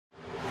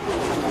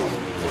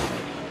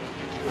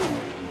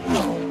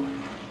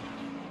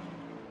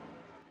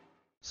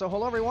So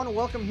hello everyone,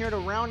 welcome here to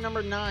round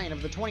number 9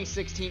 of the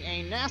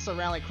 2016A NASA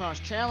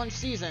RallyCross Challenge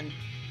season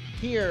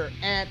here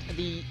at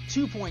the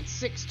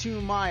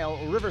 2.62 mile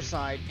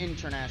Riverside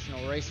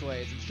International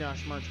Raceway. It's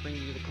Josh Mertz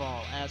bringing you the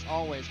call, as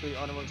always, for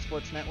the Automotive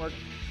Sports Network.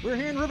 We're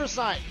here in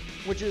Riverside,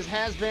 which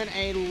has been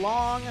a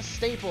long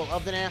staple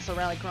of the NASA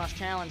RallyCross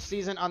Challenge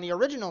season on the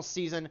original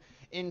season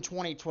in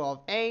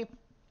 2012A,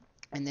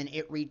 and then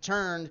it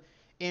returned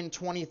in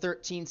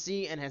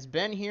 2013C and has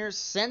been here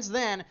since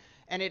then,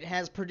 and it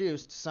has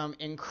produced some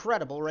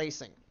incredible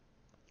racing.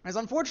 As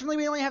unfortunately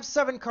we only have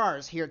 7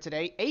 cars here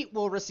today, 8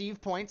 will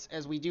receive points,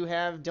 as we do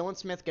have Dylan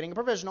Smith getting a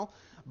provisional,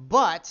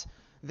 but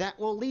that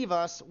will leave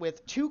us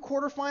with 2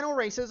 quarterfinal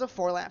races of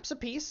 4 laps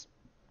apiece.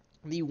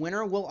 The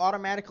winner will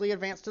automatically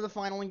advance to the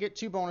final and get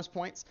 2 bonus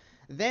points.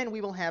 Then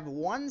we will have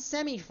 1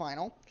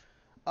 semifinal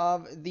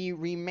of the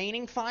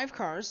remaining 5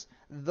 cars.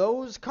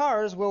 Those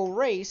cars will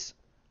race,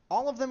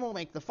 all of them will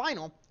make the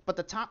final, but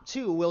the top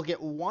 2 will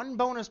get 1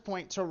 bonus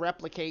point to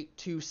replicate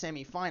 2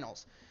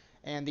 semifinals.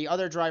 And the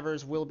other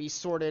drivers will be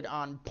sorted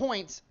on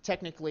points,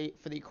 technically,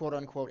 for the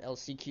quote-unquote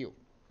LCQ.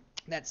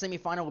 That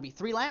semifinal will be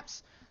 3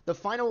 laps. The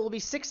final will be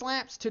 6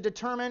 laps to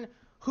determine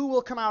who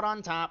will come out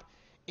on top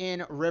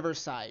in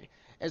Riverside.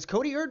 As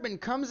Cody Erdman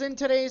comes in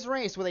today's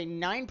race with a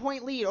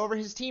 9-point lead over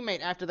his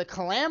teammate after the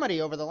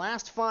calamity over the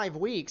last 5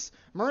 weeks,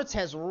 Mertz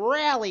has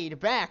rallied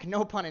back,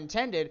 no pun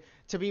intended,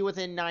 to be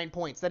within 9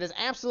 points. That is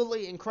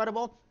absolutely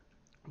incredible.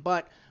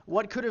 But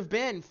what could have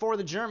been for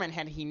the German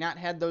had he not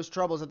had those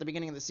troubles at the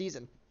beginning of the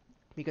season?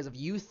 Because if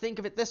you think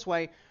of it this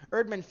way,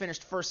 Erdman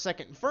finished 1st,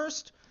 2nd, and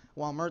 1st,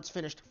 while Mertz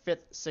finished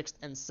 5th, 6th,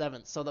 and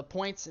 7th. So the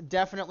points,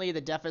 definitely,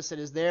 the deficit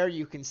is there.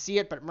 You can see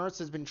it, but Mertz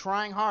has been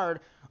trying hard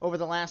over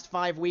the last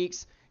 5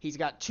 weeks. He's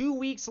got 2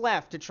 weeks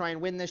left to try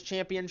and win this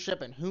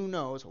championship, and who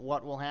knows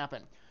what will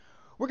happen.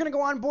 We're going to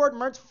go on board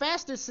Mertz,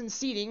 fastest in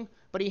seating,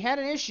 but he had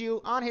an issue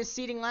on his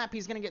seating lap.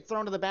 He's going to get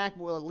thrown to the back.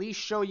 We'll at least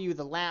show you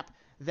the lap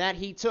that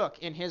he took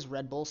in his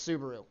Red Bull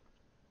Subaru.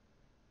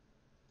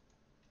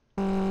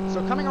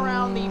 So coming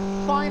around the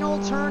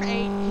final turn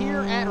 8 here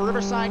at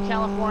Riverside,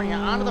 California,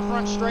 onto the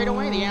front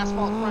straightaway, the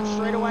asphalt front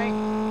straightaway,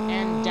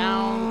 and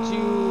down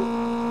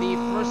to the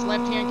first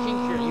left-hand kink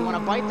here. You want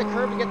to bite the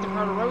curb to get the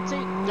car to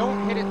rotate.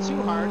 Don't hit it too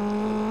hard.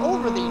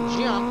 Over the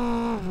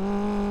jump,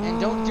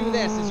 and don't do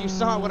this, as you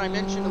saw what I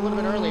mentioned a little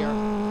bit earlier,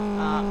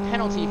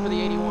 penalty for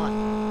the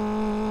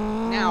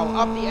 81. Now,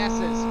 up the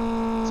S's.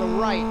 A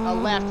right, a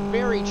left,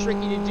 very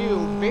tricky to do,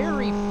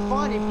 very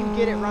fun if you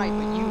get it right,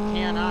 but you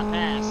cannot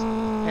pass.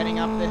 Heading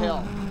up the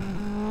hill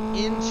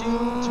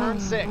into turn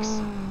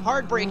 6,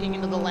 hard braking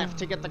into the left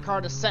to get the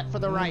car to set for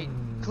the right,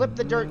 clip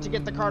the dirt to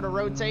get the car to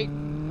rotate,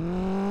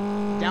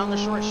 down the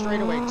short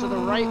straightaway. To the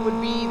right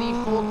would be the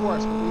full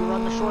course, but we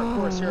run the short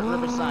course here at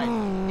Riverside.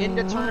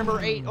 Into turn number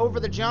 8, over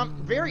the jump,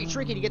 very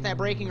tricky to get that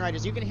braking right,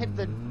 as you can hit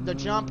the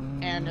jump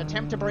and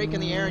attempt to brake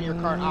in the air and your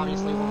car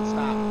obviously won't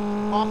stop.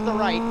 Off the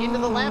right, into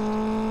the left,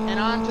 and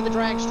onto the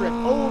drag strip,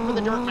 over the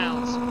dirt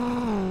mounds.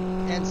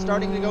 And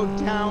starting to go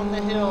down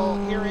the hill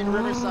here in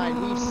Riverside,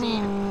 we've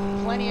seen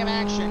plenty of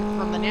action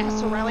from the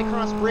NASA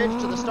RallyCross bridge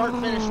to the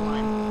start-finish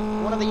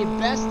line. One of the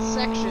best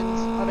sections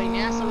of a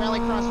NASA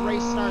RallyCross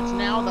race starts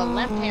now, the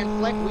left-hand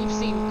flick. We've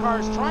seen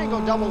cars try and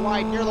go double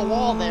wide near the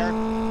wall there.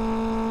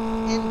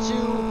 Into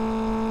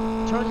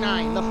turn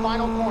 9, the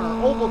final corner,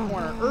 oval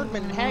corner.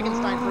 Erdman and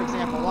Hagenstein, for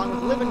example, along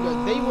with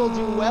Livengood, they will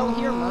do well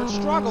here. Mertz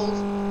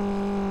struggles.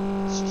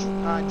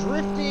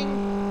 Drifting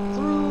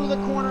through the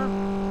corner,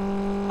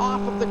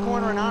 off of the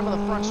corner and onto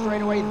the front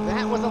straightaway.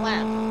 That was a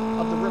lap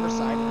of the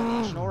Riverside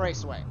International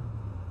Raceway.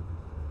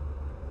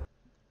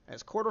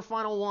 As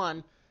quarterfinal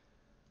 1,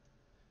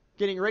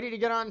 getting ready to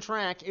get on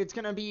track, it's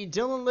going to be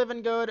Dylan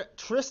Livengood,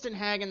 Tristan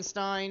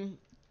Hagenstein,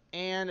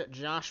 and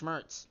Josh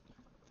Mertz.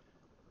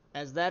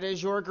 As that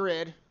is your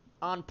grid.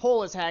 On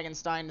pole is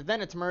Hagenstein,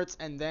 then it's Mertz,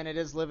 and then it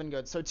is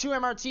Livengood. So 2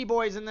 MRT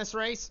boys in this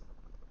race,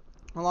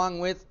 along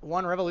with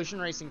 1 Revolution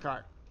Racing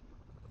car.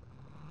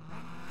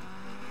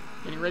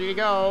 Getting ready to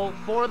go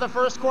for the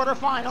first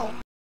quarterfinal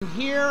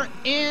here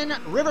in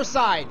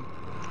Riverside.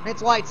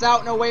 It's lights out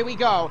and away we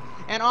go.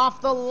 And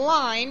off the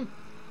line,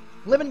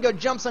 Livengood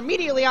jumps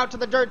immediately out to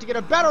the dirt to get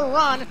a better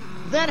run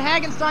than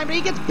Hagenstein, but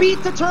he gets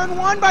beat to turn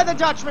 1 by the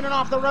Dutchman, and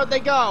off the road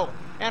they go.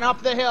 And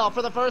up the hill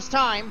for the first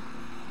time,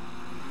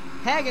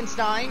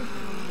 Hagenstein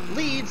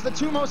leads the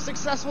 2 most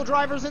successful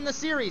drivers in the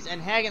series, and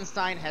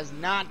Hagenstein has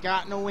not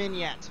gotten a win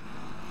yet.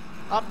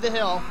 Up the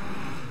hill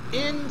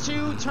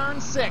into turn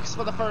 6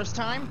 for the first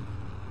time.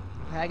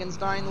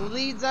 Hagenstein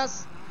leads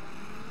us.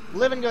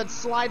 Livengood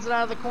slides it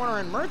out of the corner,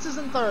 and Mertz is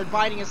in 3rd,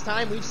 biding his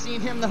time. We've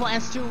seen him the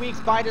last 2 weeks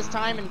bide his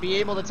time and be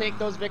able to take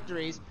those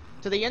victories.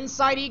 To the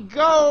inside he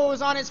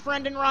goes on his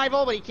friend and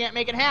rival, but he can't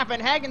make it happen.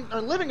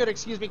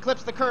 Livengood,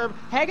 clips the curb.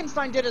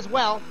 Hagenstein did as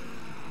well,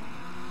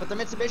 but the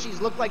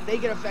Mitsubishis look like they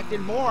get affected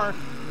more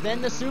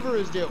than the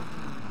Subarus do.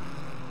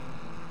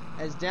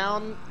 As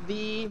down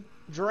the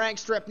drag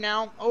strip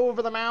now,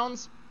 over the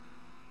mounds,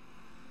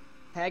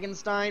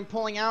 Hagenstein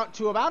pulling out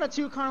to about a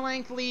 2-car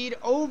length lead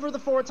over the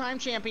 4-time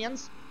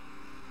champions.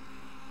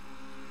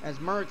 As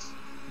Mertz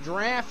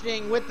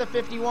drafting with the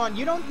 51.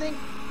 You don't think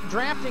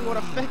drafting would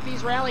affect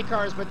these rally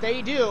cars, but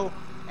they do.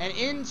 And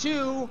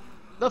into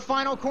the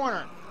final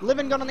corner.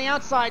 Living Good on the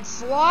outside,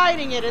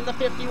 sliding it in the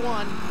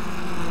 51.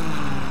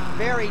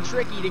 Very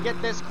tricky to get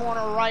this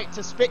corner right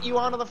to spit you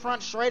onto the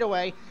front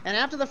straightaway. And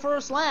after the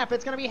first lap,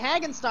 it's going to be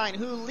Hagenstein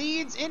who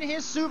leads in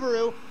his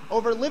Subaru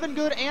over Living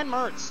Good and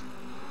Mertz.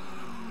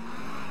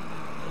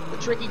 The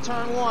tricky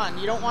turn 1.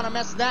 You don't want to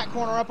mess that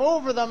corner up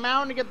over the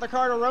mound to get the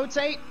car to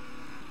rotate.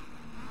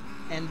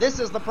 And this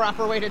is the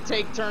proper way to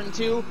take turn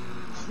 2,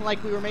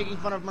 like we were making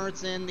fun of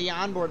Mertz in the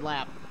onboard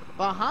lap.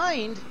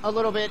 Behind a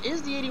little bit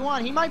is the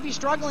 81. He might be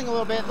struggling a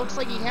little bit. Looks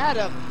like he had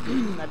a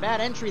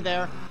bad entry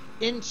there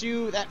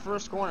into that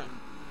first corner.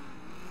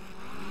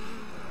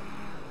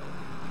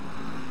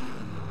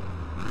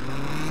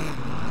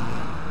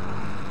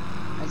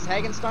 As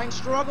Hagenstein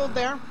struggled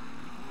there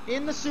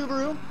in the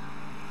Subaru.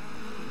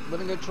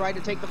 Living Good tried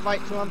to take the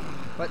fight to him,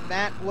 but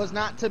that was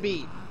not to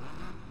be.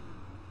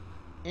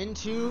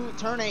 Into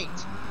turn 8.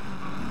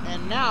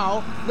 And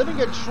now, Living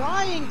Good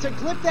trying to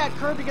clip that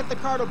curb to get the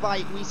car to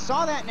bite. We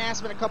saw that in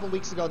Aspen a couple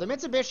weeks ago. The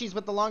Mitsubishis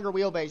with the longer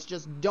wheelbase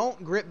just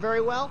don't grip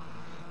very well.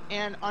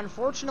 And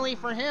unfortunately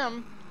for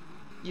him,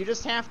 you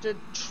just have to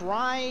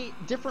try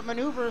different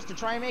maneuvers to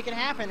try and make it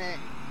happen.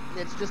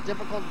 It's just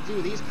difficult to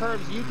do. These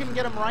curbs, you can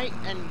get them right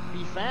and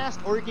be fast,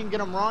 or you can get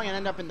them wrong and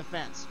end up in the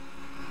fence.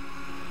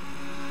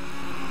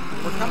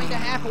 We're coming to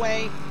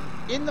halfway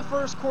in the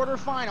first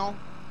quarterfinal.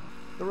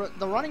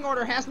 The running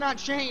order has not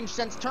changed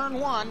since turn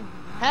 1.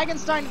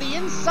 Hagenstein to the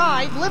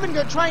inside. Living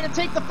Good trying to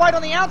take the fight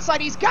on the outside.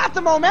 He's got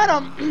the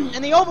momentum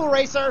in the oval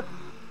racer.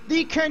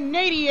 The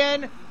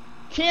Canadian.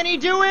 Can he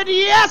do it?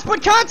 Yes,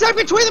 but contact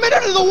between them and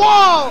into the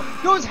wall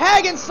goes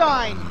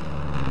Hagenstein.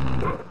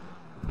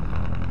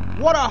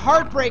 What a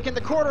heartbreak in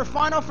the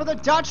quarterfinal for the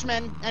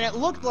Dutchman. And it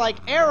looked like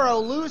aero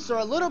loose or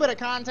a little bit of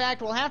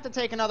contact. We'll have to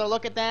take another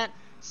look at that.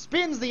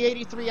 Spins the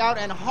 83 out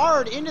and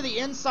hard into the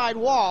inside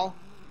wall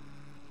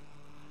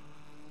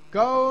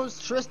goes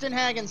Tristan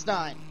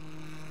Hagenstein.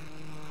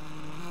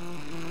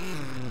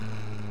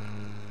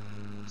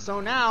 So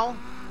now,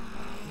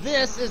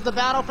 this is the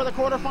battle for the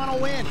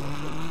quarterfinal win.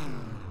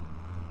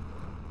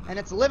 And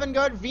it's Living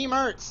Good v.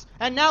 Mertz.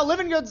 And now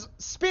Living Good's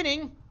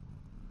spinning.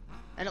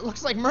 And it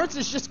looks like Mertz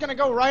is just going to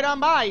go right on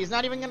by. He's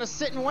not even going to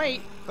sit and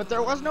wait. But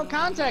there was no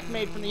contact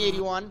made from the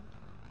 81.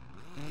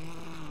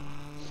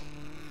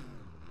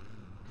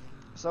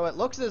 So it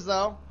looks as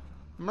though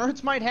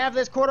Mertz might have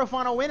this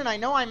quarterfinal win. And I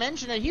know I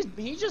mentioned it.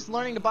 He's just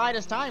learning to bide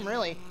his time,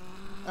 really.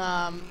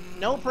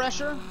 No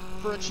pressure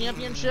for a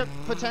championship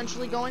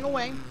potentially going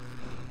away,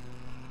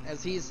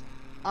 as he's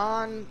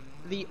on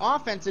the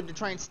offensive to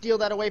try and steal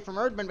that away from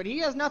Erdman, but he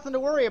has nothing to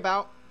worry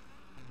about,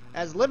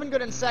 as Living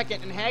Good in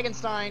second, and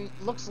Hagenstein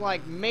looks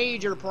like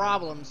major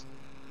problems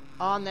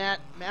on that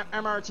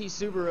MRT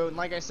Subaru, and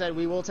like I said,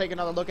 we will take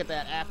another look at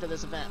that after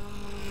this event.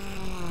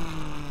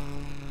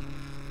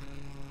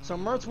 So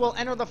Mertz will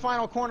enter the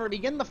final corner to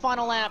begin the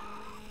final lap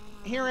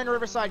here in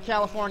Riverside,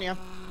 California.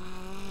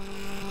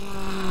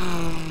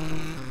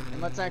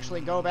 Let's actually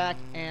go back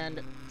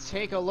and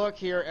take a look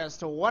here as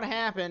to what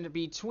happened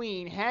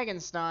between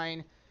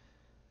Hagenstein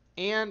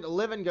and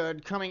Living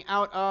Good coming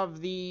out of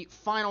the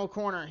final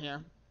corner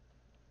here.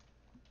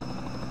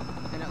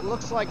 And it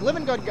looks like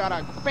Living Good got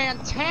a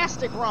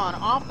fantastic run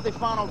off the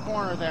final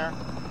corner there.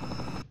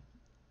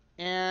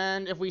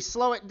 And if we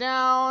slow it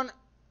down,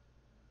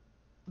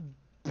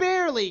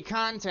 barely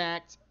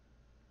contact.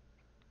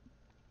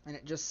 And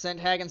it just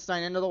sent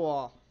Hagenstein into the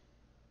wall.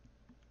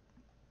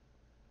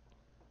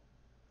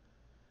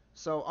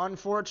 So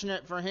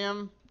unfortunate for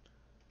him.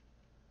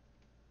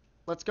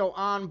 Let's go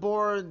on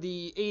board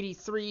the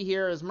 83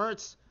 here as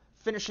Mertz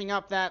finishing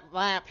up that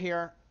lap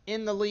here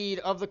in the lead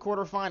of the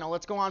quarterfinal.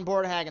 Let's go on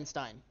board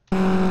Hagenstein. I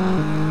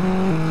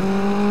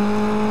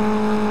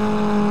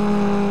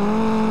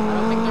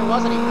don't think there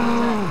was any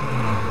contact.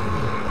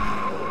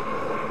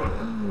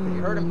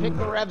 You heard him pick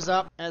the revs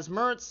up as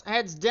Mertz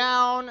heads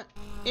down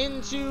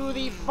into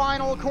the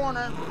final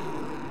corner.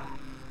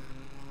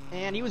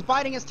 And he was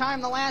biding his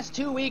time the last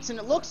 2 weeks, and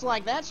it looks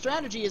like that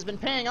strategy has been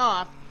paying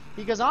off,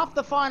 because off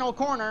the final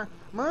corner,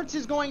 Mertz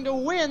is going to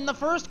win the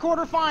first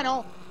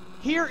quarterfinal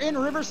here in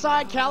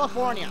Riverside,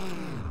 California.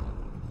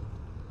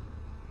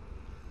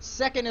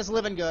 Second is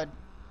Living Good,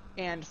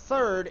 and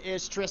third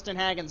is Tristan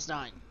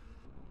Hagenstein.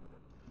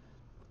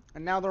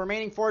 And now the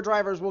remaining 4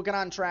 drivers will get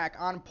on track.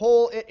 On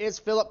pole, it is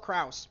Philip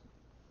Kraus.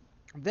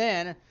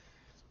 Then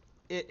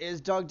it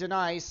is Doug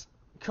Denice,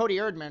 Cody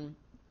Erdman,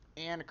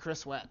 and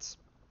Chris Wetz.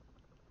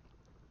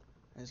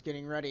 Is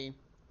getting ready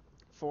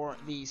for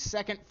the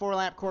second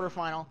 4-lap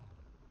quarterfinal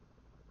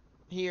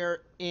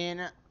here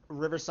in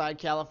Riverside,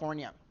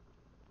 California.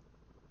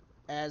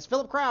 As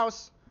Philip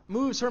Kraus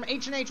moves from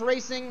H&H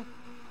Racing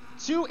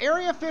to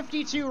Area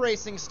 52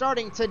 Racing,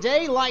 starting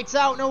today, lights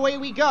out and away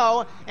we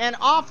go. And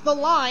off the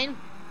line,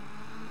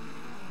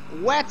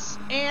 Wetz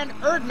and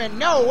Erdman.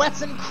 No,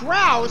 Wetz and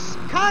Kraus.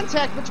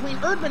 Contact between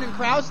Erdman and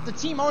Kraus, the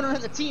team owner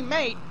and the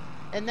teammate.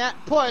 And that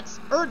puts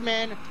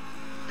Erdman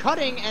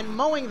cutting and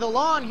mowing the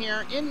lawn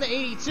here in the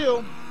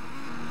 82.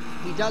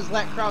 He does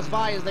let Kraus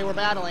by as they were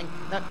battling.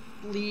 That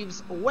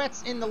leaves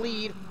Wetz in the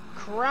lead,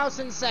 Kraus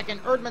in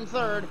second, Erdman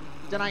third,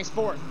 Denice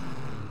fourth.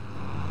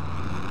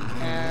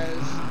 As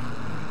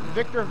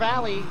Victor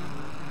Valley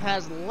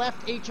has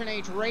left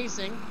H&H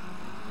Racing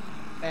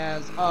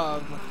as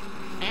of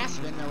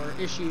Aspen. There were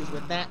issues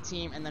with that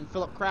team, and then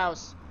Philip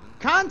Kraus.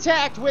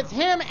 Contact with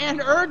him and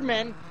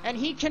Erdman, and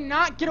he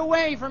cannot get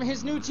away from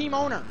his new team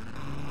owner.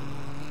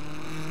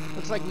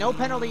 Looks like no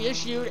penalty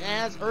issued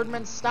as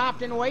Erdman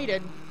stopped and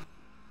waited.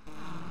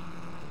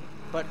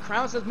 But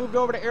Kraus has moved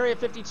over to Area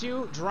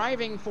 52,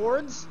 driving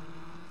Fords.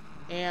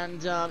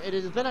 And it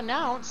has been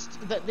announced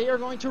that they are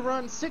going to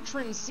run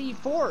Citroen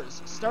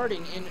C4s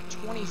starting in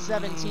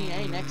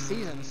 2017 next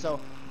season. So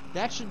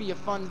that should be a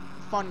fun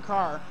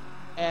car,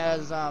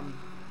 as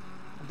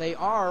they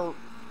are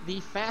the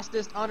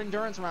fastest on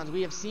endurance rounds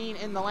we have seen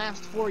in the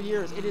last 4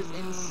 years. It is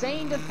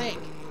insane to think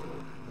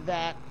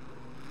that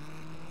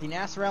the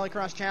NASA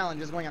RallyCross Challenge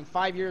is going on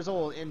 5 years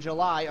old in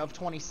July of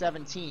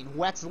 2017.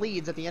 Wetz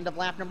leads at the end of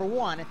lap number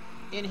 1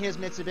 in his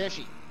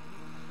Mitsubishi.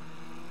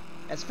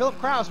 As Philip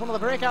Kraus, one of the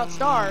breakout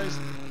stars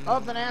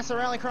of the NASA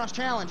RallyCross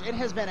Challenge, it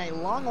has been a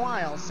long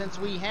while since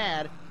we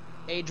had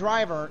a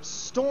driver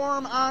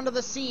storm onto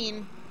the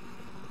scene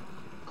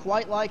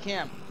quite like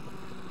him.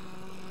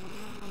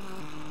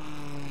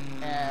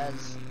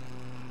 As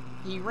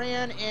he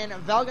ran in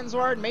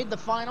Valgenswaard, made the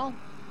final,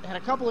 had a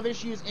couple of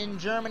issues in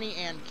Germany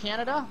and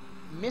Canada,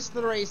 missed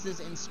the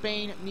races in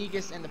Spain,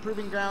 Negus, and the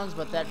Proving Grounds,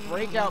 but that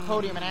breakout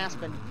podium in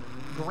Aspen,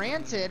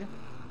 granted,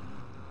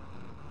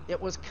 it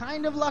was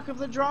kind of luck of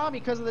the draw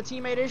because of the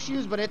teammate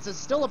issues, but it's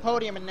still a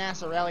podium in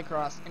NASA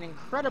RallyCross, an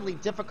incredibly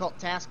difficult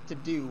task to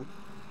do,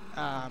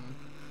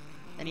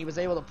 and he was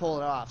able to pull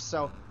it off.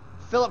 So,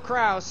 Philip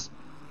Kraus,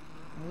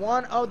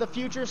 one of the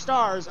future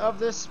stars of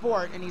this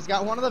sport, and he's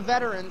got one of the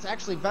veterans,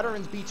 actually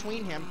veterans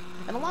between him,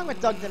 and along with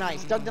Doug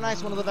Denice. Doug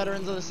Denice, one of the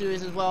veterans of the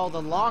series as well,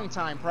 the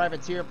longtime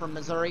privateer from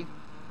Missouri.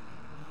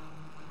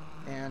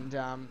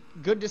 And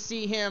good to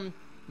see him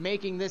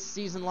making this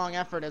season-long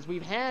effort, as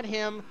we've had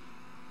him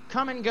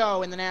come and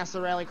go in the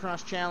NASA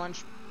RallyCross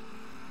Challenge,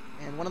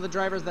 and one of the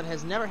drivers that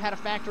has never had a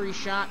factory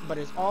shot but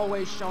has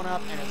always shown up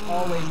and has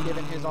always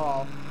given his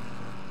all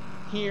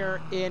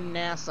here in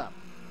NASA.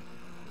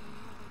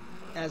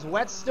 As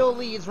Wetz still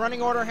leads,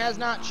 running order has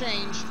not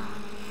changed,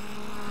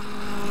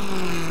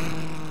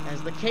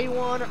 as the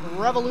K1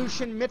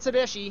 Revolution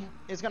Mitsubishi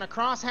is going to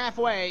cross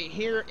halfway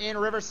here in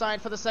Riverside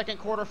for the second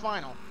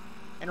quarterfinal.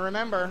 And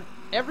remember,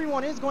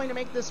 everyone is going to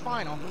make this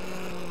final,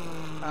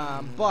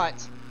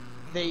 but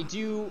they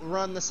do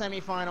run the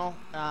semifinal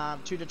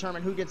to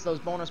determine who gets those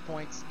bonus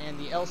points, and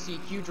the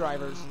LCQ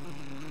drivers,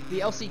 the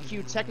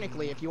LCQ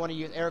technically, if you want to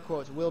use air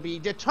quotes, will be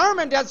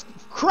determined as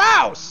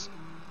Kraus.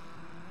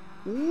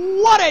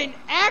 What an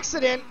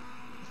accident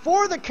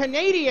for the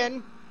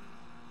Canadian,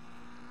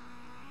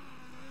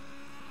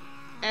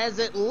 as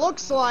it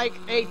looks like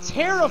a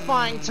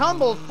terrifying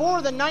tumble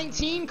for the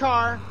 19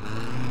 car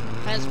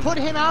has put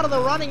him out of the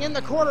running in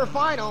the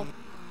quarterfinal.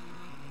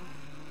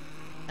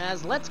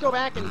 As let's go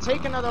back and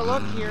take another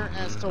look here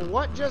as to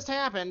what just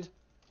happened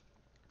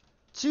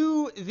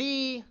to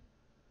the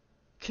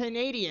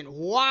Canadian.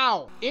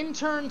 Wow. In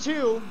turn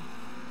 2,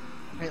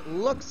 it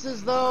looks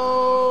as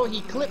though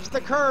he clips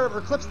the curve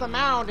or clips the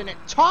mound, and it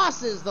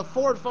tosses the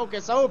Ford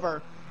Focus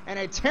over, and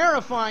a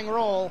terrifying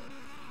roll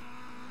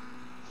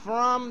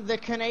from the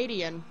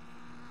Canadian.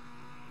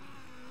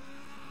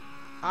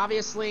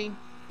 Obviously,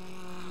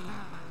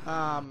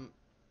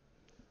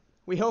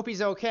 we hope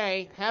he's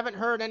okay. Haven't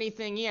heard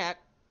anything yet.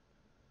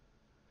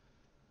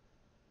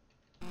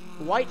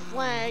 White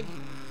flag,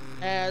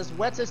 as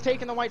Wetz has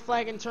taken the white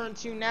flag in turn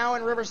 2 now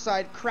in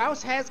Riverside.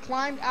 Kraus has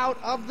climbed out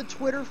of the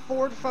Twitter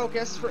Ford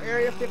Focus for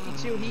Area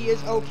 52. He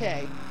is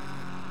okay.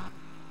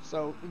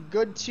 So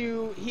good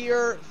to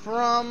hear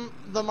from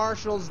the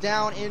marshals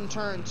down in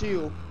turn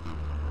 2.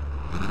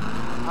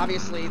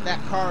 Obviously,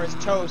 that car is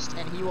toast,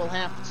 and he will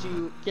have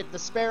to get the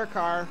spare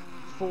car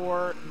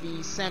for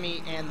the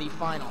semi and the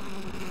final.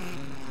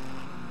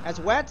 As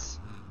Wetz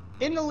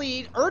in the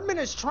lead, Erdman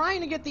is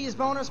trying to get these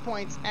bonus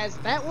points, as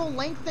that will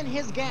lengthen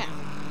his gap.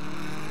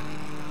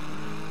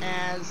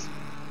 As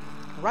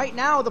right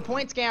now the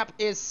points gap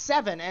is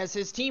 7, as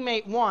his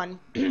teammate won.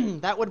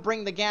 That would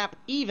bring the gap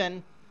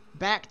even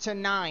back to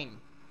 9.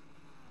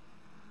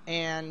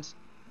 And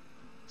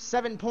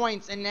 7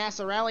 points in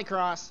NASA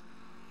RallyCross.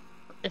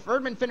 If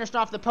Erdman finished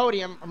off the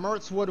podium,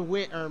 Mertz would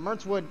win, or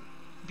Mertz would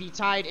be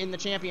tied in the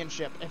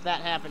championship if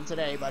that happened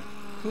today, but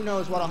who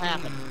knows what'll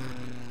happen.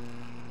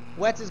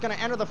 Wetz is going to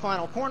enter the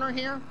final corner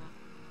here,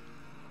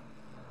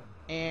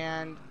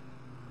 and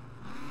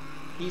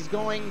he's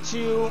going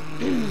to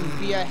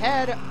be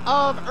ahead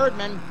of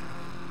Erdman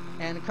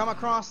and come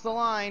across the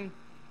line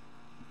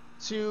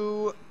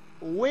to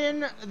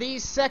win the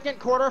second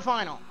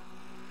quarterfinal.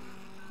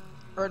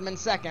 Erdman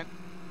second.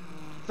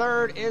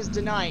 Third is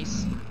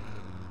Denice.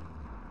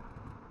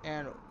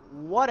 And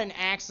what an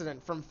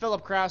accident from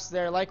Philip Kraus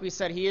there. Like we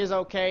said, he is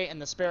okay,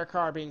 and the spare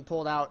car being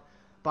pulled out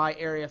by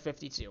Area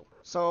 52.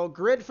 So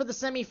grid for the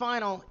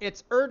semifinal,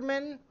 it's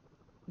Erdman,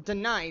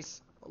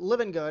 Denice,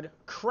 Livingood,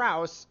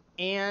 Kraus,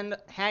 and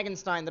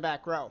Hagenstein the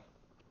back row.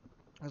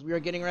 As we are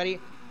getting ready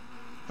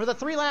for the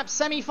 3-lap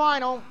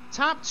semifinal,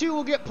 top 2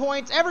 will get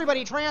points.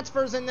 Everybody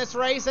transfers in this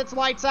race. It's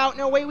lights out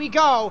and away we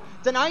go.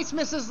 Denice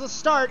misses the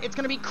start. It's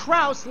going to be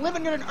Kraus,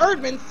 Livingood, and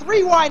Erdman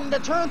 3 wide into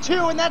turn 2,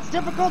 and that's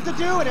difficult to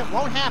do, and it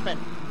won't happen.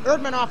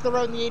 Erdman off the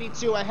road in the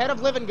 82, ahead of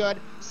Livingood,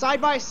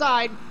 side by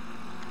side.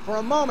 For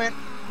a moment,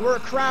 were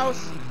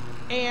Kraus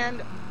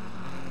and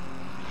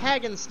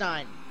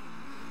Hagenstein.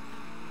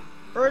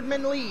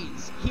 Erdman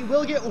leads. He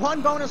will get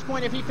 1 bonus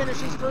point if he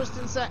finishes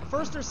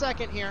first or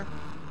second here.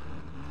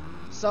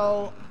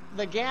 So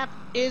the gap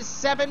is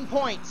 7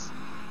 points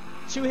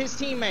to his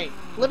teammate.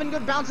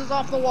 Livingood bounces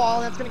off the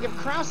wall, and that's going to give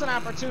Kraus an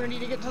opportunity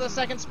to get to the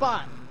second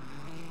spot.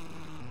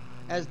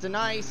 As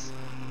Denice,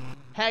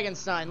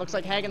 Hagenstein. Looks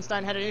like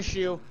Hagenstein had an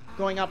issue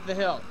going up the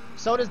hill.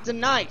 So does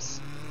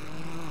Denice.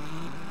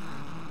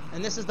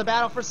 And this is the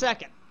battle for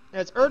second.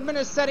 As Erdman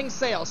is setting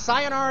sail.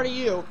 Sayonara to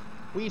you.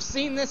 We've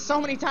seen this so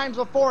many times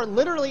before,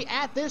 literally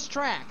at this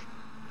track.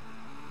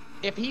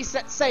 If he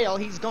sets sail,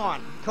 he's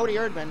gone. Cody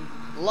Erdman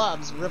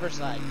loves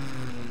Riverside.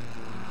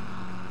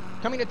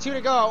 Coming to 2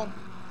 to go,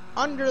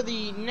 under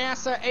the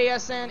NASA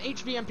ASN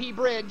HVMP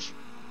bridge.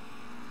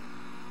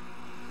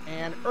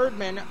 And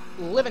Erdman,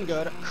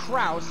 Livingood,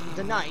 Kraus,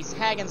 Denice,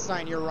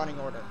 Hagenstein, your running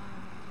order.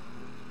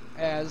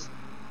 As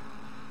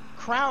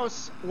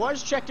Kraus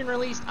was checked and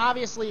released,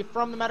 obviously,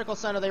 from the medical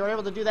center. They were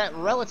able to do that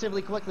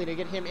relatively quickly to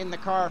get him in the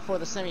car for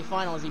the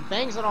semifinal as he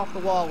bangs it off the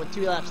wall with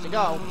 2 laps to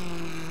go.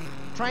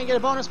 Try and get a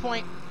bonus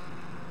point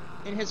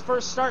in his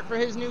first start for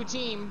his new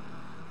team.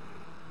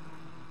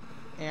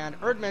 And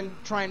Erdman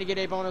trying to get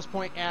a bonus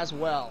point as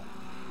well.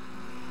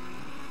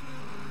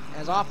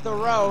 As off the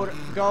road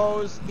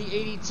goes the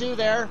 82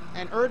 there,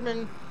 and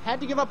Erdman had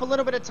to give up a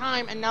little bit of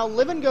time, and now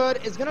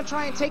Livingood is going to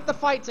try and take the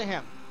fight to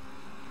him.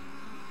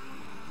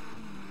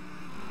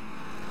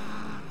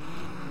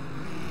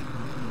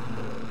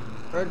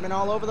 Erdman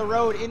all over the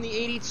road in the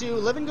 82.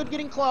 Livingood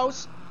getting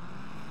close.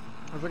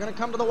 We're going to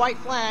come to the white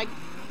flag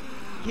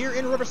here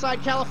in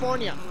Riverside,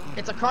 California.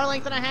 It's a car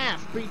length and a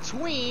half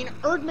between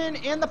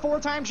Erdman and the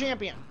 4-time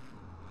champion.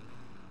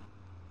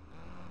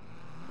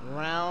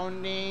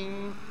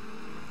 Rounding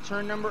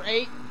turn number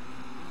 8.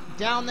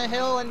 Down the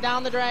hill and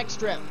down the drag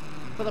strip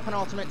for the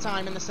penultimate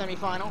time in the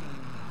semifinal.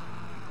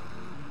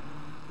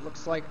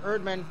 Looks like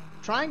Erdman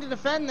trying to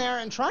defend there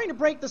and trying to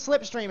break the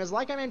slipstream. As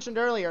like I mentioned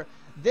earlier,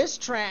 this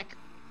track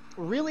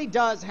really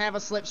does have a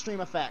slipstream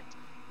effect.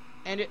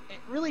 And it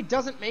really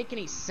doesn't make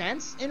any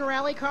sense in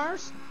rally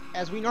cars,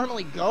 as we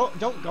normally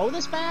don't go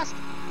this fast.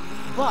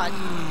 But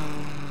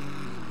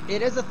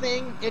it is a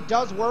thing, it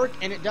does work,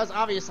 and it does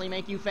obviously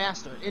make you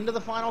faster. Into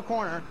the final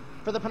corner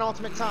for the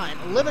penultimate time.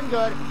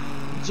 Livingood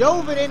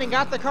dove it in and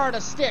got the car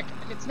to stick.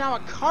 And it's now a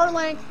car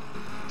length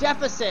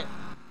deficit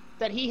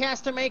that he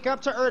has to make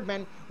up to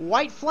Erdman.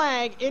 White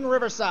flag in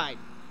Riverside.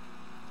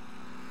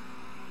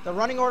 The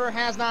running order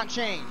has not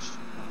changed.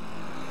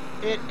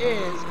 It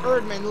is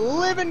Erdman.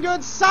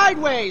 Livingood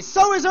sideways.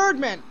 So is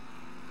Erdman.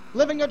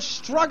 Livingood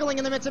struggling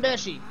in the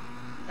Mitsubishi,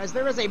 as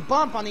there is a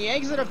bump on the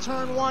exit of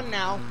turn 1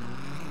 now.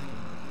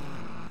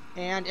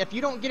 And if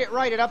you don't get it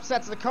right, it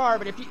upsets the car.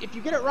 But if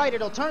you get it right,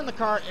 it'll turn the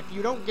car. If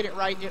you don't get it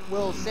right, it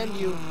will send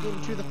you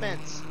into the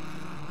fence.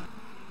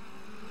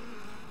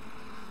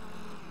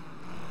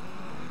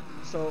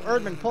 So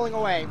Erdman pulling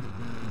away.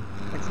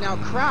 It's now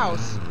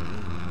Kraus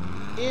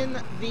in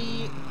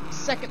the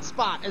second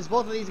spot, as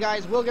both of these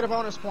guys will get a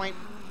bonus point,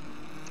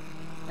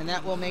 and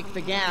that will make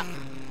the gap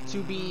to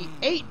be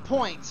 8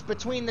 points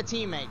between the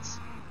teammates.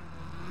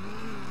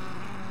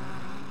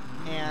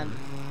 And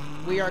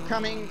we are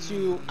coming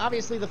to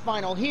obviously the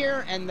final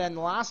here, and then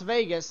Las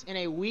Vegas in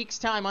a week's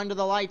time under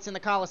the lights in the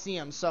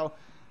Coliseum, so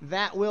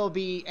that will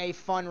be a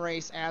fun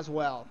race as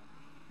well.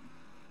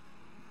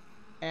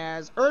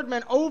 As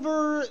Erdman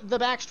over the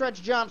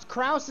backstretch jumps,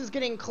 Kraus is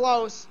getting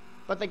close,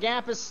 but the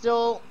gap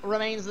still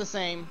remains the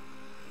same.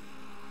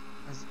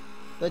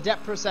 The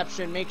depth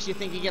perception makes you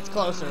think he gets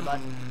closer, but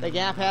the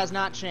gap has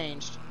not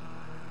changed.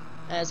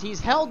 As he's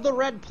held the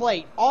red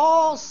plate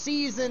all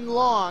season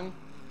long,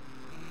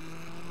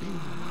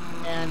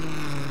 and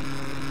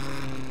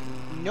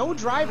no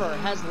driver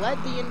has led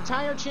the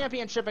entire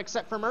championship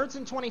except for Mertz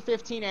in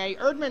 2015A.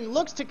 Erdman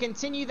looks to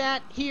continue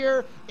that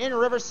here in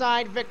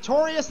Riverside,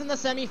 victorious in the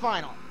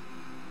semifinal.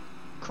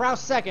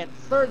 Kraus second,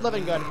 third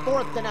Livingood,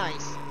 fourth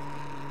Denice,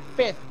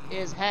 fifth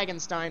is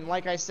Hagenstein.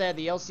 Like I said,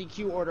 the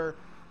LCQ order,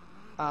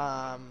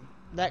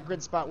 that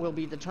grid spot will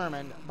be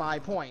determined by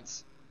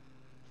points.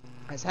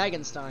 As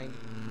Hagenstein,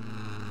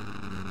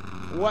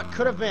 what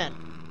could have been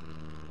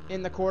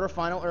in the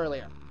quarterfinal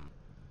earlier.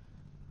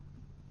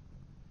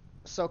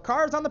 So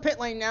cars on the pit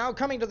lane now,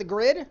 coming to the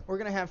grid. We're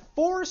going to have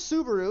 4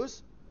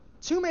 Subarus,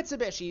 2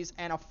 Mitsubishis,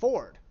 and a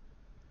Ford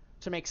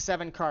to make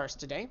 7 cars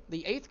today.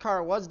 The 8th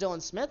car was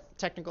Dylan Smith.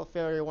 Technical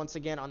failure once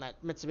again on that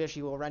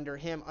Mitsubishi will render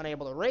him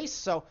unable to race.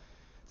 So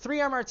 3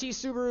 MRT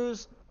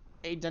Subarus,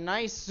 a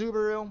Denice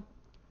Subaru,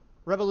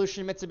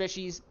 Revolution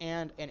Mitsubishis,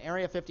 and an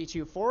Area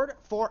 52 Ford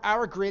for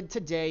our grid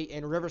today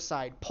in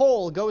Riverside.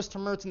 Pole goes to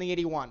Mertz in the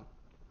 81.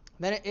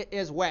 Then it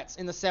is Wetz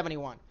in the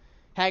 71.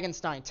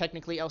 Hagenstein,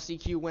 technically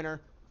LCQ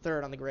winner,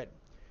 third on the grid.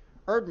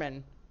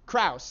 Erdman,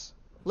 Kraus,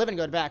 Living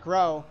Good back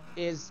row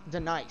is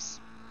Denice.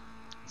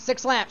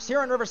 6 laps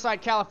here in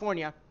Riverside,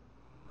 California.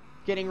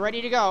 Getting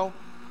ready to go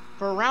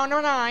for round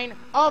number 9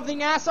 of the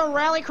NASA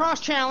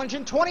RallyCross Challenge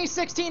in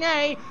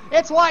 2016A.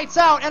 It's lights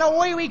out, and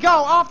away we go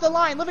off the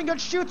line. Living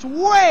Good shoots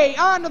way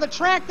onto the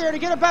track there to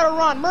get a better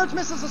run. Mertz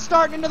misses the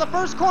start into the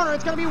first corner.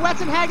 It's going to be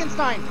Wetz and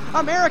Hagenstein.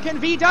 American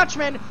v.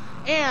 Dutchman.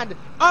 And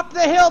up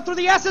the hill through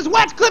the S's.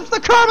 Wetz clips the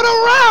curb, and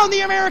around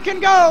the American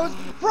goes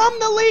from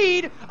the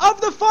lead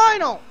of the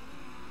final.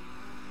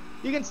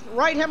 You can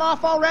write him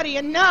off already,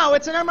 and now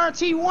it's an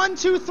MRT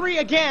 1-2-3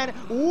 again.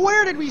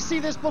 Where did we see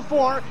this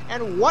before,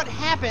 and what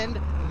happened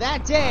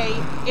that day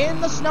in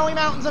the snowy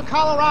mountains of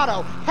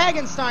Colorado?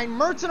 Hagenstein,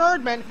 Mertz, and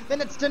Erdman.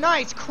 Then it's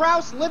Denice,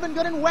 Kraus, Living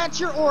Good, and Wetz,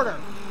 your order.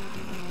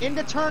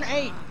 Into turn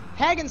 8.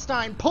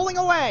 Hagenstein pulling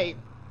away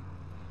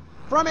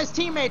from his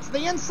teammates.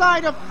 The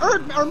inside of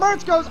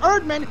Mertz goes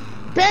Erdman,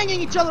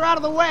 banging each other out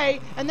of the way,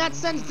 and that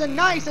sends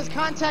Denice as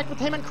contact with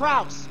him and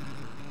Kraus.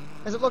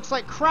 As it looks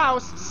like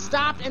Kraus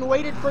stopped and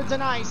waited for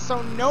Denice,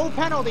 so no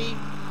penalty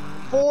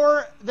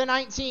for the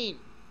 19.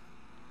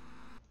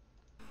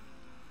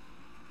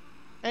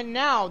 And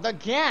now the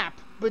gap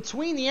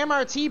between the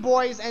MRT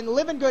boys and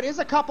Living Good is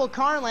a couple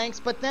car lengths,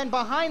 but then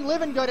behind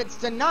Living Good it's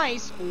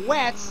Denice,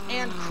 Wetz,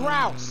 and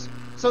Kraus.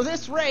 So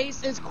this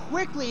race is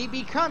quickly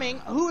becoming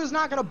who is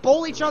not going to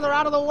bowl each other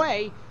out of the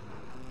way,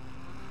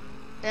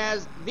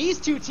 as these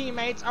two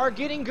teammates are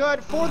getting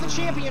good for the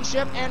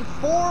championship and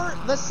for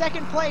the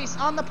second place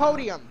on the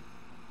podium.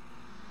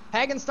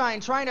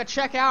 Hagenstein trying to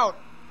check out.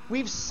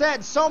 We've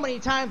said so many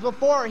times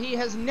before, he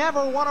has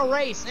never won a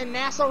race in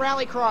NASA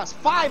RallyCross.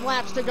 5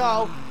 laps to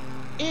go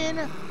in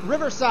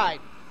Riverside.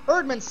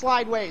 Erdman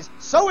slideways.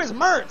 So is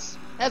Mertz,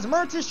 as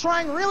Mertz is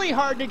trying really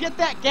hard to get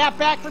that gap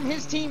back from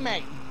his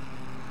teammate.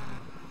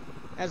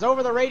 As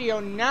over the radio,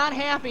 not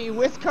happy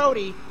with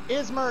Cody,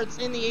 is Mertz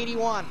in the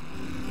 81.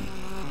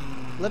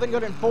 Living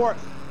Good in 4th.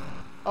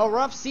 A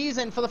rough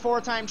season for the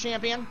 4-time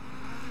champion.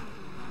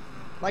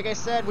 Like I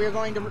said, we are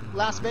going to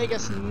Las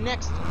Vegas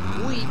next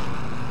week.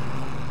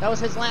 That was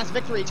his last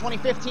victory,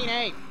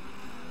 2015A.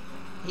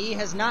 He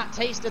has not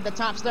tasted the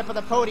top step of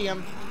the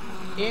podium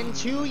in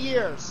 2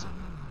 years.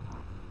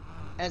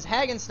 As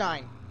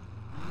Hagenstein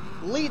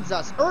leads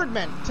us.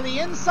 Erdman to the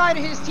inside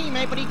of his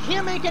teammate, but he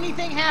can't make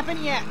anything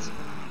happen yet.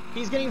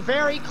 He's getting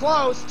very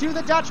close to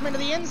the Dutchman to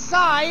the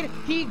inside.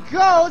 He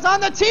goes on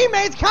the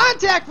teammates.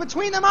 Contact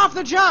between them off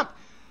the jump.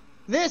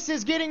 This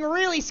is getting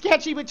really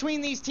sketchy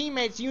between these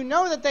teammates. You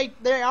know that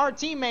they are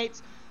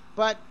teammates,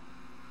 but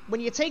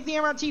when you take the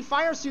MRT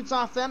fire suits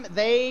off them,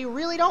 they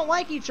really don't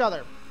like each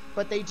other.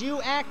 But they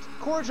do act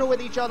cordial with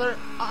each other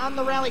on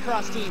the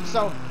RallyCross team.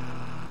 So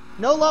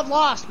no love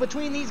lost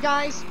between these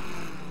guys.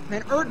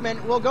 And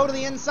Erdman will go to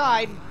the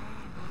inside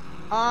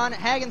on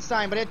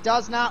Hagenstein, but it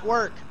does not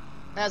work.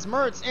 As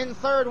Mertz in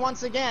 3rd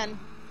once again.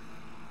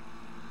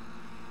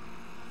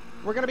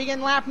 We're going to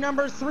begin lap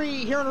number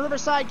 3 here in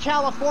Riverside,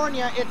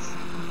 California. It's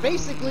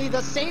basically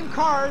the same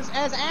cars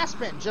as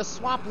Aspen. Just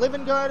swap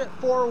Living Good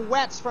for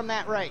Wetz from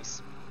that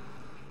race.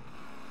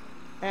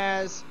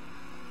 As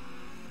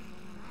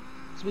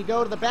we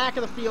go to the back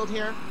of the field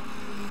here.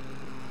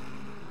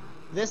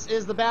 This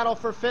is the battle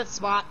for 5th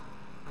spot.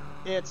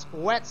 It's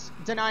Wetz,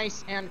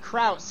 Denice, and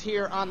Kraus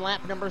here on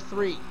lap number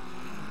 3.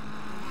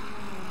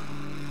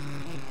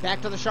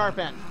 Back to the sharp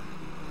end.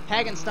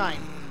 Hagenstein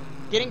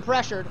getting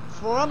pressured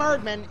from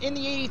Erdman in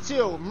the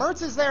 82.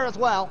 Mertz is there as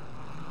well.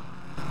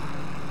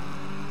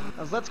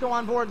 As let's go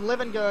on board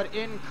Living Good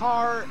in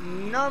car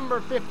number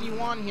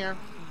 51 here.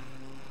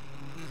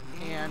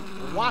 And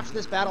watch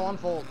this battle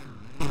unfold.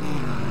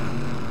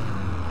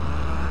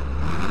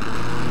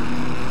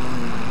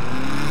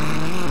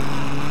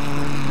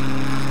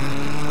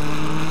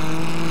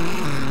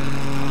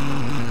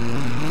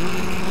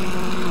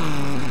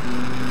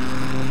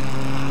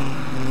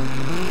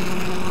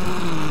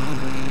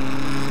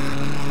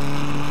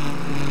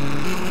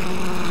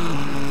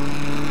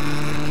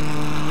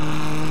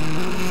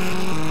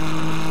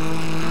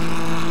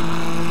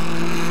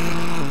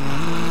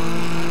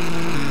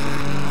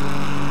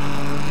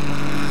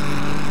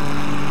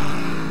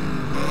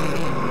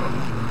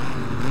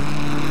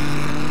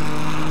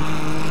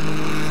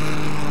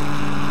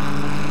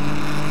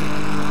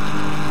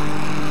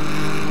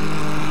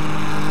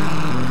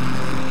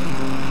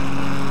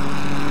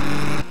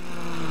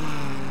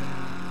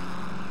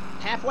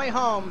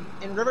 Home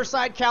in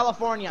Riverside,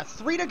 California.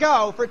 3 to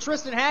go for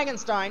Tristan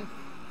Hagenstein.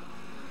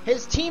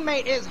 His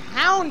teammate is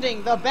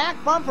hounding the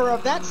back bumper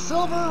of that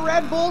silver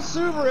Red Bull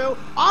Subaru.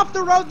 Off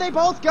the road they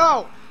both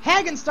go.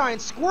 Hagenstein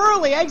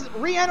squirrely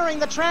re-entering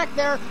the track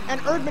there, and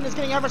Erdman is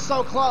getting ever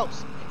so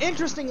close.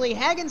 Interestingly,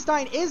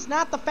 Hagenstein is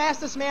not the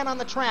fastest man on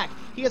the track.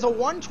 He is a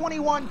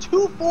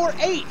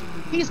 1:21.248.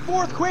 He's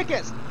 4th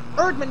quickest.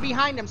 Erdman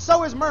behind him,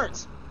 so is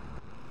Mertz.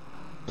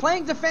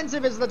 Playing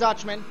defensive is the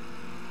Dutchman.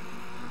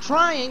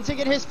 trying to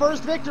get his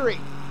first victory.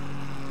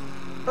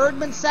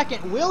 Erdman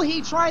second. Will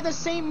he try the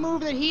same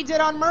move that he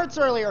did on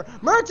Mertz earlier?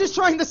 Mertz is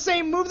trying the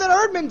same move that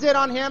Erdman did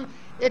on him.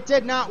 It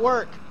did not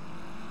work.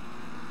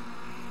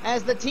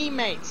 As the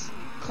teammates,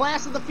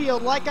 class of the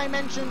field, like I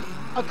mentioned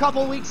a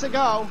couple weeks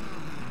ago,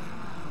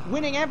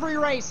 winning every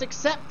race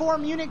except for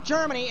Munich,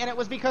 Germany, and it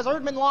was because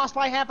Erdman lost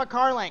by half a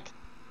car length.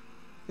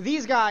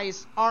 These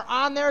guys are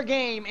on their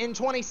game in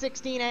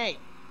 2016A.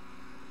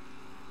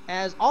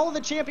 As all of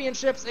the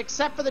championships,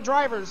 except for the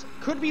drivers,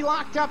 could be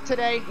locked up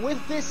today with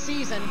this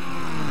season.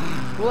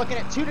 We're looking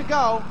at 2 to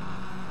go,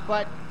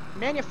 but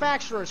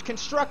manufacturers,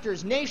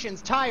 constructors,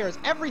 nations, tires,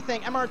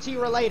 everything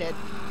MRT related,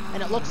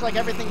 and it looks like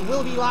everything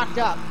will be locked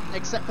up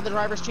except for the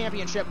drivers'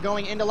 championship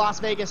going into Las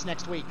Vegas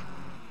next week.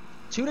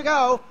 2 to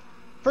go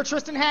for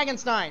Tristan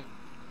Hagenstein,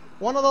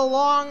 one of the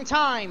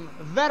long-time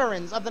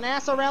veterans of the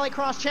NASA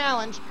RallyCross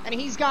Challenge, and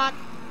he's got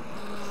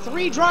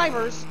 3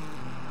 drivers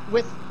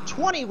with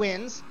 20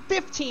 wins,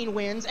 15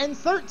 wins, and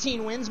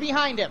 13 wins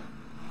behind him.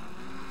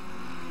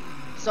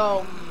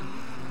 So,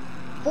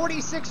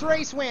 46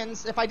 race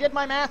wins, if I did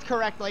my math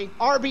correctly,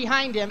 are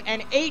behind him,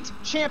 and 8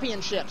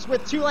 championships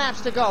with 2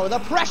 laps to go. The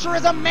pressure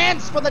is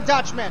immense for the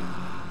Dutchman.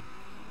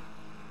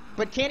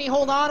 But can he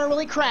hold on or will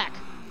he crack?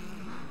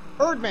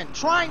 Erdman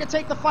trying to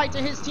take the fight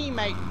to his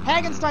teammate.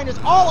 Hagenstein is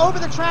all over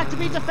the track to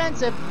be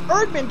defensive.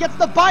 Erdman gets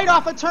the bite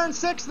off of turn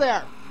 6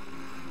 there.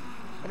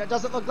 And it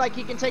doesn't look like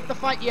he can take the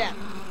fight yet.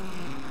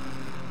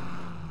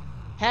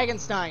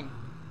 Hagenstein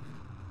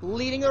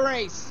leading the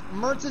race.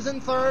 Mertz is in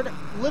third.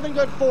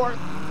 Livingood fourth.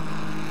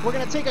 We're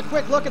going to take a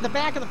quick look at the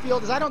back of the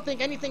field, as I don't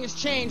think anything has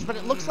changed, but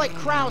it looks like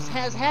Kraus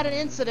has had an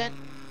incident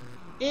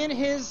in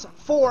his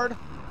Ford.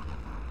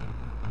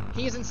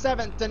 He's in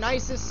 7th.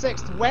 Denice is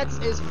 6th.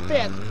 Wetz is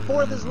 5th.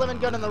 4th is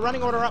Livingood, and the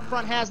running order up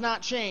front has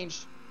not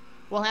changed.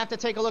 We'll have to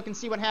take a look and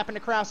see what happened to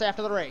Kraus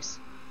after the race.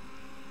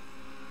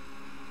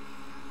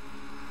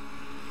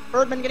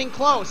 Erdman getting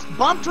close.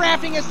 Bump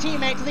drafting his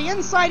teammate. To the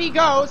inside he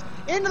goes.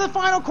 Into the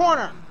final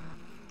corner.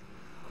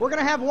 We're going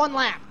to have 1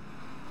 lap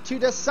to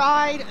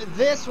decide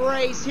this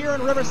race here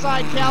in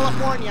Riverside,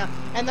 California.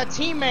 And the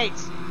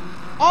teammates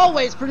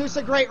always produce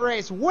a great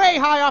race. Way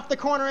high off the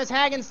corner is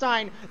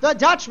Hagenstein. The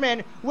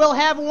Dutchman will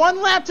have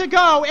 1 lap to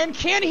go. And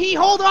can he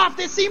hold off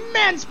this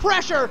immense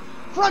pressure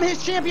from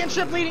his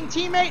championship leading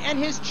teammate and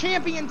his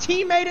champion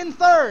teammate in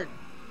third?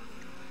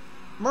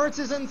 Mertz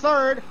is in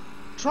third,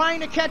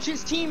 trying to catch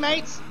his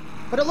teammates.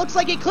 But it looks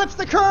like he clips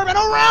the curb, and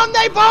around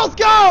they both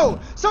go!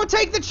 So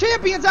take the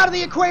champions out of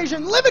the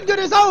equation. Livingood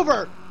is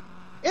over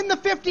in the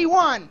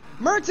 51.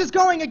 Mertz is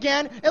going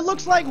again. It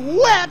looks like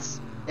Wetz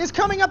is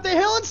coming up the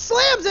hill and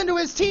slams into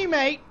his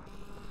teammate.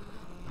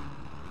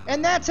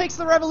 And that takes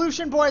the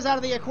Revolution boys out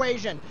of the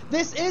equation.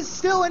 This is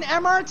still an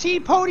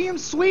MRT podium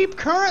sweep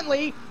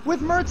currently with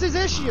Mertz's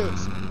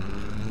issues.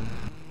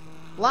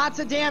 Lots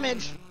of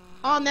damage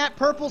on that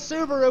purple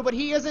Subaru, but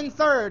he is in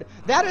third.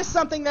 That is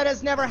something that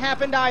has never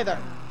happened either,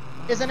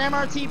 is an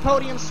MRT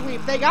podium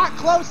sweep. They got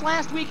close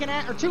last week,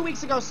 or 2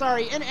 weeks ago,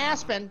 sorry, in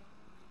Aspen.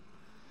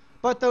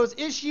 But those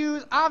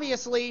issues,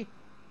 obviously,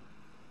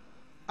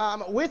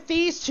 with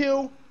these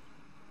two,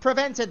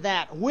 prevented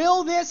that.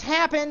 Will this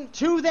happen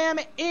to them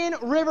in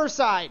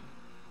Riverside?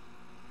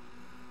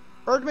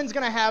 Erdman's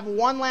going to have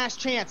 1 last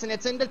chance, and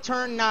it's into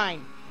turn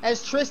 9,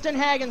 as Tristan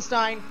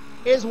Hagenstein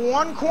is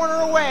 1 corner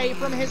away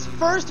from his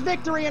first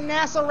victory in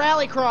NASA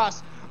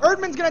RallyCross.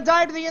 Erdman's going to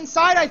dive to the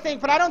inside, I think,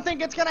 but I don't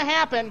think it's going to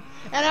happen.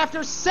 And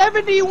after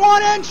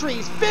 71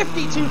 entries,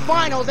 52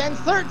 finals, and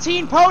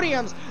 13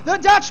 podiums, the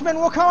Dutchman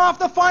will come off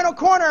the final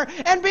corner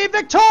and be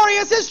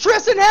victorious as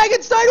Tristan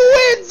Hagenstein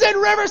wins in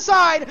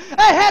Riverside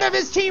ahead of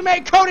his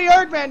teammate Cody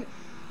Erdman.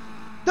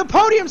 The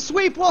podium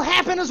sweep will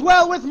happen as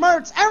well with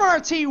Mertz,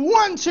 MRT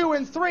 1, 2,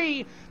 and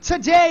 3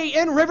 today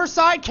in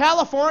Riverside,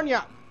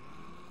 California.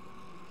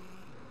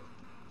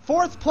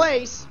 4th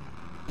place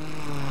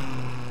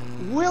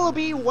will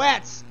be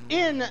Wetz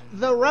in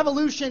the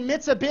Revolution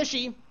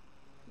Mitsubishi.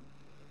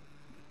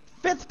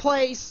 5th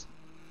place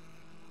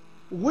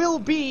will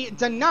be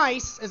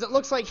Denice, as it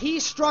looks like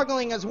he's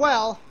struggling as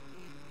well.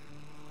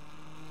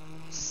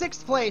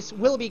 6th place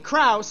will be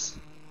Kraus.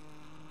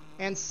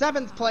 And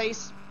 7th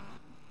place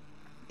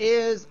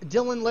is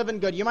Dylan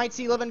Livingood. You might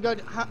see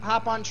Livingood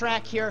hop on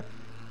track here.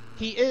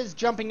 He is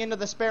jumping into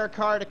the spare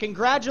car to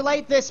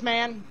congratulate this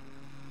man,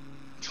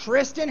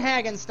 Tristan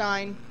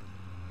Hagenstein,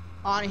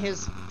 on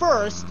his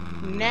first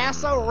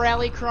NASA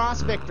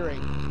RallyCross victory.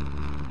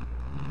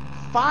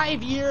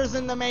 5 years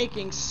in the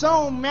making,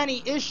 so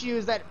many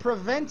issues that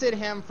prevented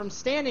him from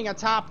standing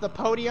atop the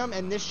podium,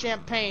 and this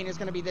champagne is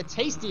going to be the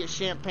tastiest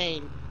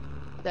champagne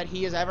that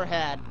he has ever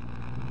had.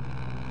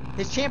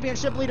 His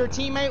championship leader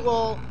teammate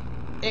will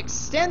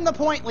extend the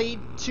point lead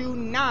to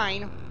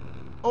 9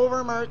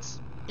 over Mertz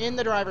in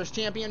the Drivers'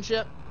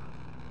 Championship.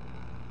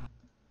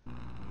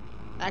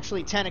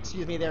 Actually 10,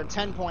 excuse me, there,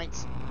 10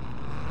 points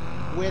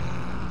with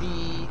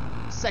the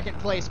 2nd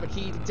place, but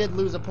he did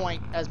lose a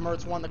point as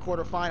Mertz won the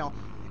quarterfinal.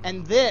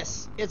 And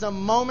this is a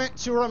moment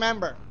to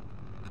remember.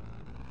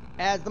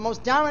 As the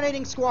most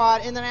dominating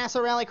squad in the NASA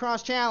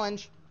RallyCross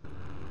Challenge,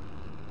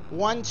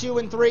 1, 2,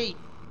 and 3.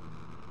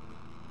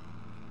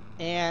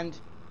 And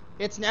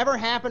it's never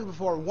happened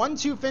before.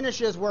 1-2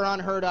 finishes were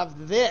unheard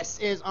of. This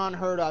is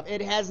unheard of.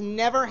 It has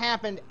never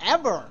happened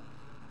ever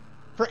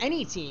for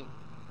any team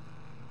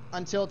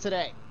until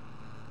today.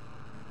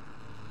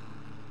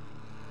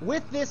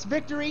 With this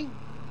victory,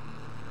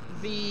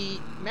 the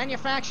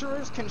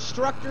manufacturers,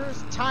 constructors,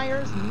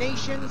 tires,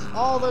 nations,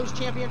 all those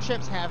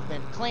championships have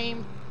been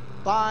claimed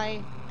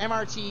by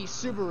MRT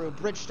Subaru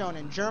Bridgestone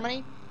in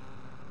Germany,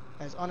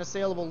 as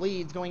unassailable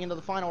leads going into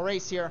the final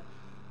race here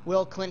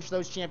will clinch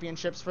those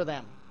championships for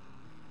them.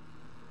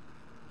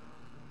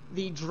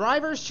 The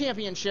Drivers'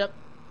 Championship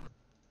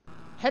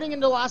heading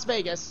into Las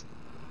Vegas,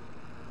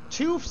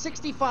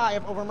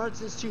 265 over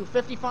Mertz's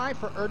 255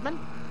 for Erdmann,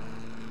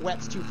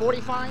 Wett's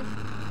 245,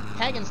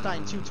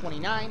 Hagenstein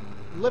 229,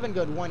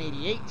 Livengood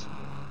 188,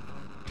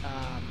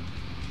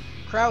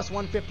 Kraus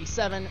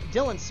 157,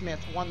 Dylan Smith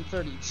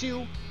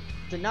 132,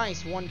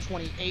 Denice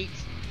 128,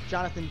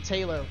 Jonathan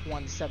Taylor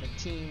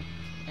 117,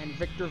 and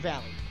Victor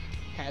Valley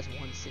has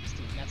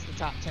 116. That's the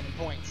top 10 in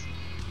points.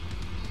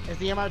 As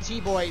the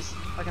MRT boys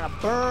are going to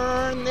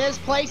burn this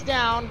place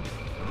down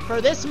for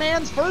this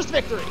man's first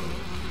victory.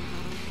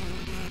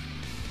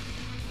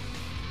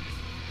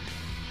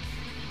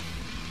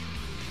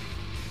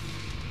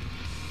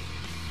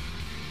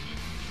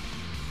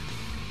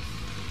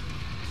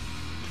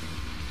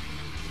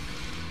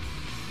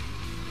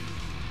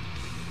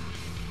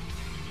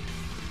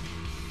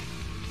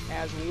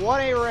 As what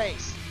a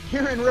race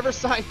here in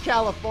Riverside,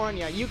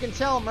 California. You can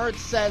tell Mertz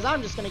says,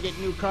 I'm just going to get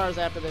new cars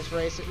after this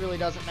race. It really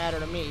doesn't matter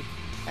to me.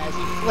 As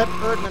he flipped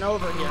Erdmann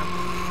over here.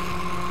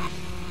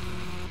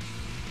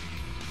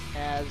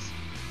 As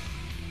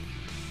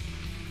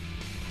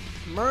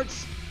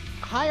Mertz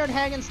hired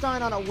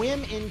Hagenstein on a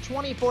whim in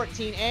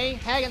 2014A.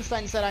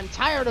 Hagenstein said, I'm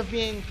tired of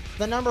being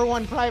the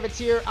 #1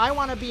 privateer. I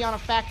want to be on a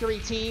factory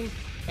team.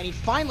 And he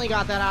finally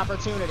got that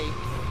opportunity.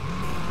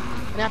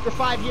 And after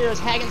 5 years,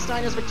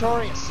 Hagenstein is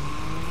victorious.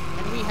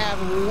 And we have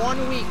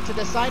 1 week to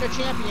decide a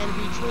champion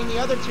between the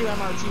other two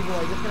MRT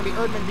boys. It's going to be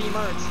Erdmann v.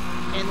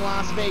 Mertz in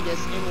Las Vegas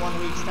in 1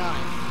 week's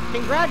time.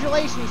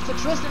 Congratulations to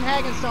Tristan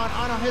Hagenstein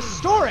on a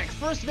historic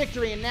first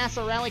victory in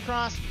NASA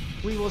Rallycross.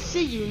 We will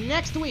see you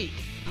next week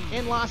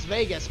in Las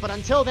Vegas. But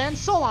until then,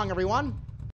 so long, everyone.